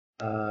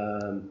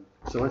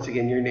So once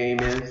again, your name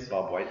is?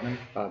 Bob Wightman.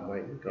 Bob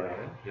Wightman, go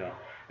ahead. Yeah.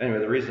 Anyway,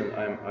 the reason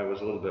I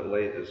was a little bit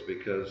late is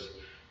because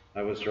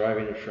I was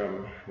driving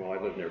from, well, I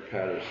live near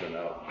Patterson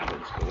out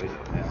towards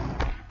Toledo, and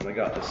when I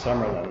got to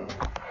Summerlin,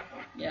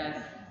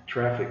 Yes.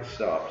 traffic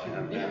stopped,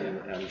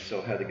 and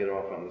so had to get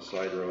off on the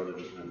side road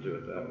and do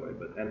it that way.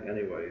 But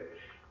anyway,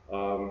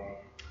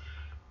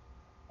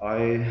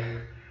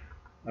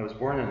 I was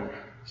born in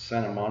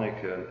Santa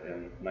Monica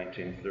in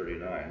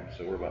 1939,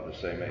 so we're about the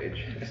same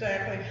age.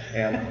 Exactly.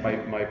 And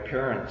my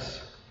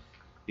parents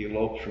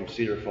eloped from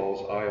Cedar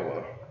Falls,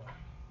 Iowa.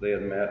 They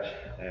had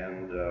met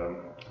and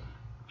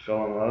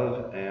fell in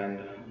love, and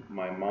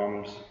my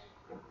mom's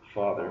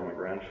father, my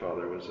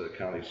grandfather, was a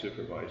county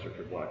supervisor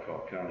for Black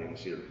Hawk County in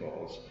Cedar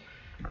Falls.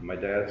 My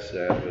dad's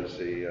dad was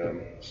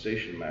the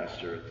station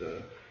master at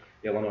the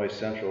Illinois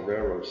Central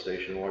Railroad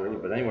Station, Waterloo.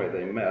 But anyway,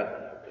 they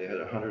met. They had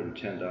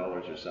 $110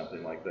 or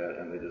something like that,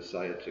 and they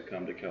decided to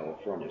come to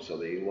California, so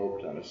they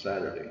eloped on a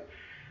Saturday.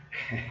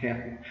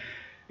 And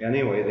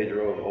anyway, they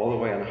drove all the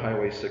way on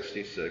Highway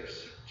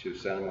 66 to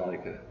Santa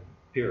Monica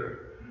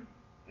Pier.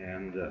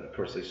 And of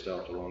course, they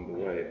stopped along the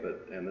way,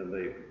 and then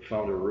they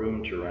found a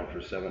room to rent for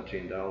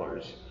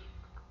 $17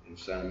 in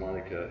Santa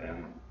Monica,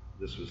 and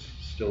this was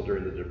still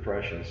during the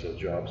Depression, so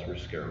jobs were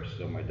scarce.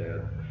 So my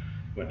dad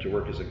went to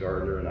work as a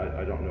gardener, and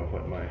I don't know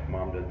what my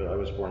mom did, but I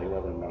was born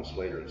 11 months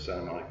later in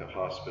Santa Monica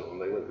Hospital,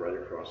 and they lived right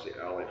across the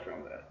alley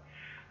from that.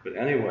 But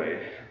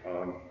anyway,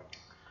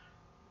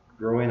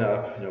 growing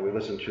up, we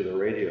listened to the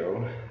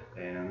radio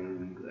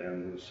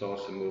and saw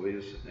some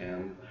movies,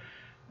 and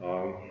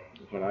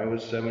when I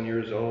was 7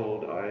 years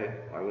old,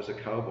 I was a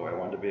cowboy. I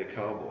wanted to be a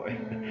cowboy,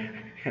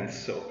 and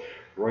so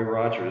Roy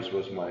Rogers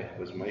was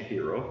my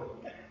hero,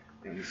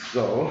 and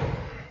so.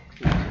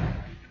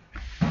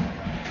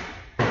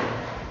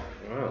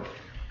 Wow.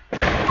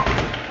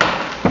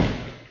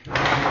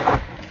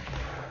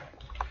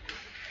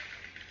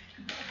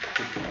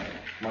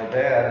 My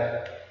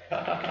dad,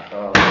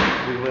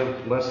 we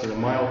lived less than a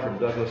mile from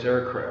Douglas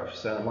Aircraft,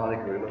 Santa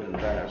Monica. We lived in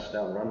Venice,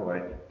 down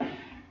Runway.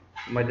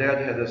 My dad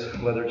had this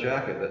leather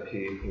jacket that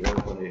he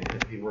wore when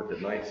he worked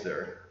at nights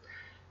there.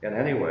 And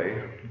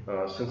anyway,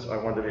 since I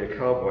wanted to be a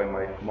cowboy,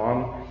 my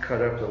mom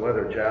cut up the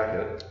leather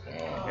jacket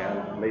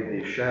and made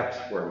these chaps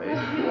for me.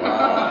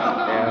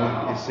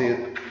 And you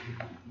see,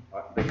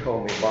 they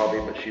call me Bobby,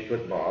 but she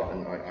put Bob,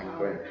 and I'm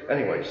going.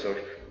 Anyway, so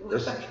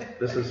this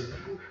is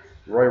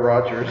Roy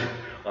Rogers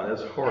on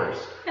his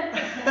horse,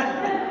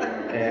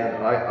 and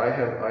I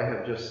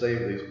have just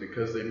saved these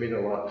because they mean a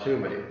lot to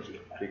me.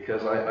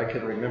 Because I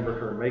can remember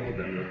her making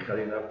them,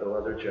 cutting up the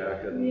leather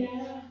jacket, and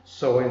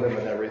sewing them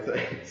and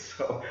everything.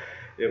 So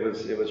it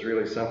was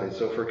really something.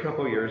 So for a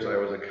couple of years I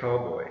was a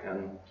cowboy,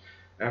 and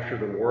after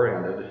the war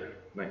ended,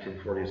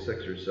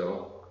 1946 or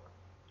so,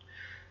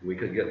 we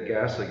could get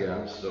gas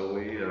again. So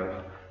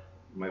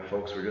my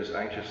folks were just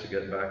anxious to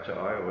get back to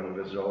Iowa and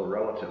visit all the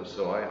relatives.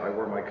 So I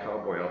wore my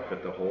cowboy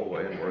outfit the whole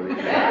way and wore these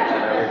jackets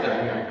and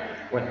everything. And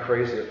went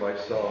crazy if I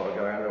saw a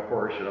guy on a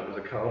horse and I was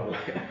a cowboy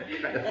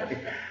kind of thing.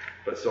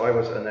 But so I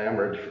was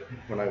enamored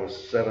when I was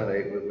 7,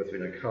 8 with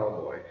being a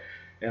cowboy.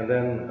 And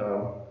then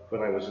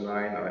when I was 9,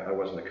 I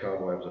wasn't a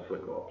cowboy, I was a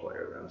football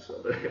player then.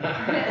 So,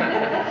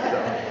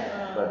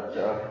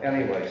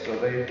 anyway, so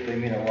they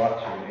mean a lot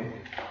to me.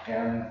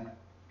 And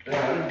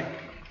then,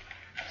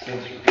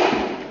 since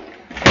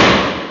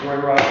Roy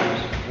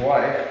Rogers'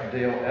 wife,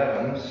 Dale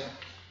Evans,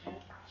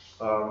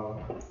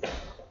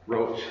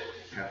 wrote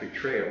Happy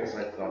Trails,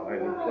 I thought I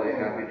would play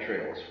Happy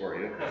Trails for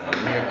you.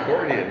 On the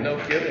accordion, no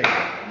kidding.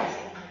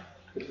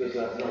 Because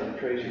that's not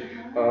crazy.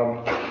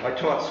 I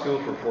taught school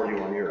for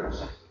 41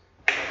 years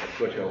at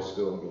Foothill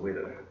School in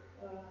Toledo.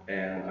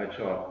 And I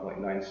taught like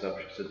 9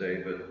 subjects a day,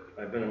 but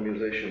I've been a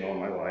musician all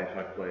my life.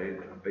 I played,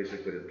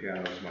 basically the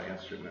piano is my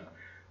instrument.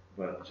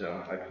 But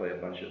I play a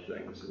bunch of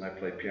things, and I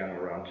play piano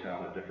around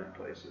town at different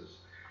places.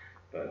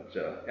 But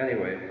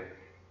anyway,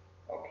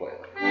 I'll play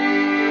it.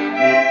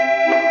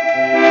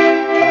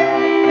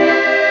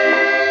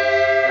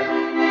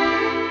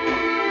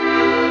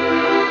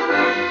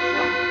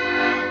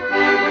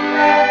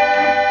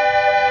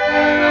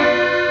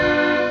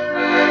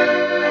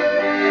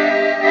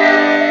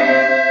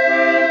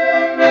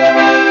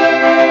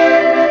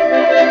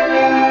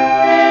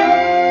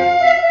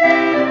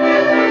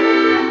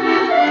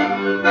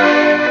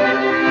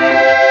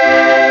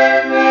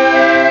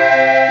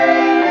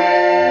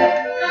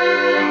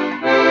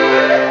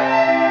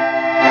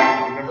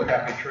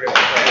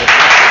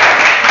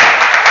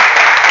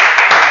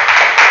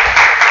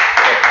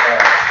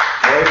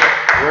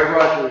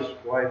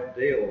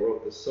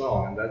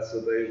 Song, and that's so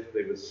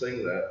they would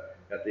sing that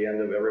at the end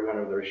of every one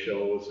of their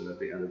shows and at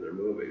the end of their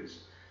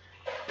movies.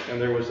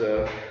 And there was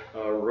a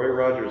Roy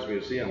Rogers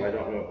Museum. I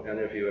don't know if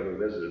any of you ever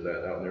visited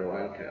that out near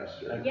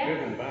Lancaster. I've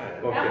driven by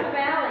it. Okay. Apple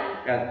Valley.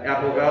 And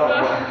Apple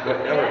Valley,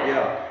 whatever,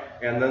 yeah.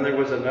 And then there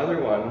was another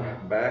one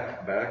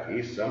back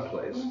east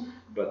someplace,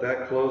 but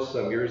that closed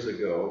some years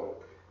ago,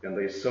 and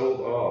they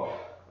sold off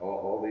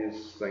all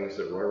these things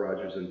that Roy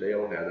Rogers and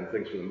Dale had and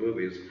things from the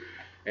movies.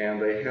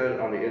 And they had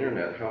on the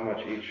internet how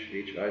much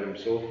each item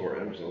sold for,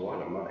 and it was a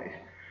lot of money.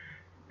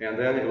 And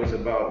then it was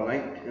about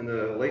in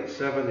the late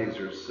 70s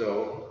or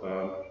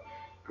so,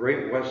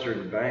 Great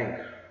Western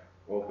Bank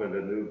opened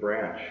a new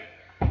branch